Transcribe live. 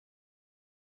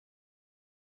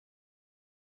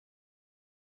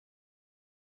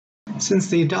Since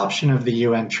the adoption of the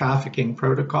UN Trafficking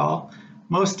Protocol,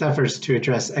 most efforts to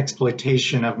address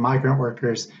exploitation of migrant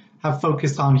workers have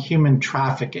focused on human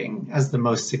trafficking as the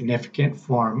most significant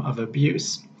form of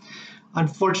abuse.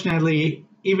 Unfortunately,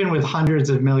 even with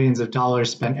hundreds of millions of dollars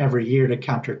spent every year to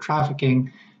counter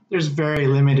trafficking, there's very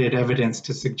limited evidence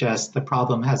to suggest the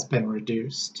problem has been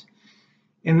reduced.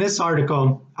 In this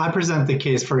article, I present the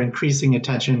case for increasing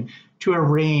attention to a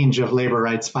range of labor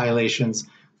rights violations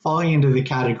falling into the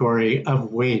category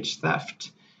of wage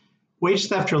theft. Wage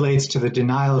theft relates to the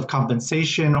denial of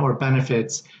compensation or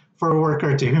benefits for a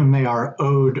worker to whom they are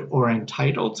owed or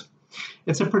entitled.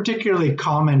 It's a particularly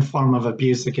common form of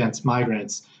abuse against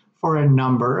migrants for a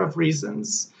number of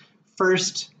reasons.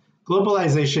 First,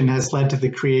 globalization has led to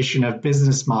the creation of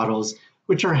business models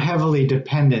which are heavily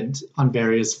dependent on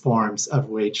various forms of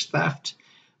wage theft.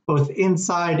 Both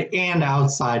inside and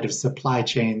outside of supply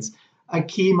chains, a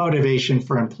key motivation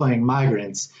for employing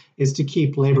migrants is to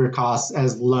keep labor costs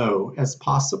as low as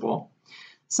possible.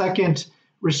 Second,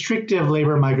 restrictive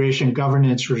labor migration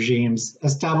governance regimes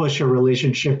establish a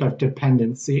relationship of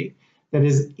dependency that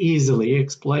is easily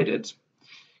exploited.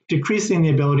 Decreasing the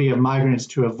ability of migrants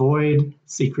to avoid,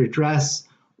 seek redress,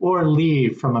 or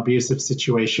leave from abusive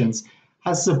situations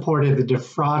has supported the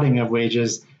defrauding of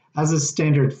wages as a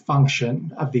standard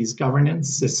function of these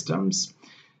governance systems.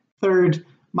 Third,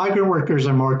 migrant workers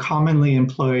are more commonly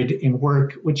employed in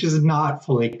work which is not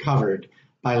fully covered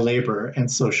by labor and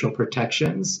social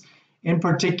protections. In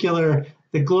particular,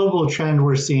 the global trend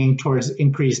we're seeing towards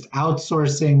increased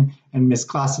outsourcing and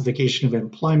misclassification of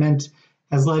employment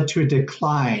has led to a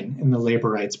decline in the labor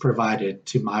rights provided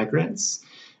to migrants.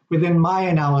 Within my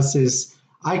analysis,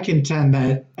 I contend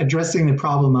that addressing the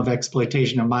problem of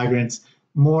exploitation of migrants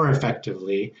more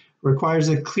effectively requires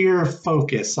a clearer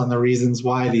focus on the reasons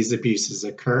why these abuses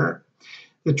occur.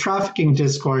 The trafficking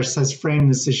discourse has framed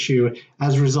this issue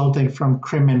as resulting from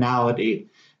criminality,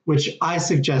 which I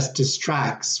suggest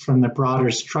distracts from the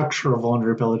broader structural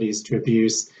vulnerabilities to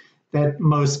abuse that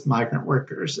most migrant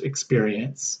workers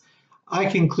experience. I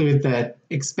conclude that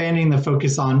expanding the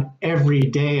focus on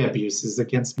everyday abuses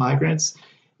against migrants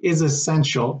is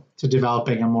essential to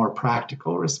developing a more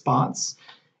practical response.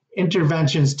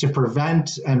 Interventions to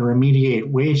prevent and remediate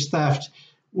wage theft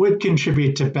would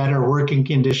contribute to better working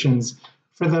conditions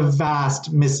for the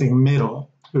vast missing middle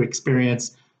who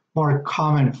experience more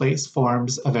commonplace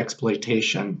forms of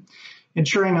exploitation.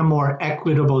 Ensuring a more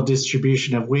equitable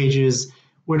distribution of wages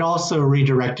would also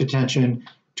redirect attention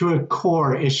to a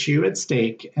core issue at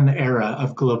stake in the era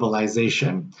of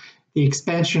globalization, the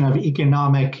expansion of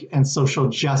economic and social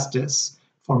justice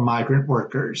for migrant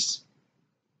workers.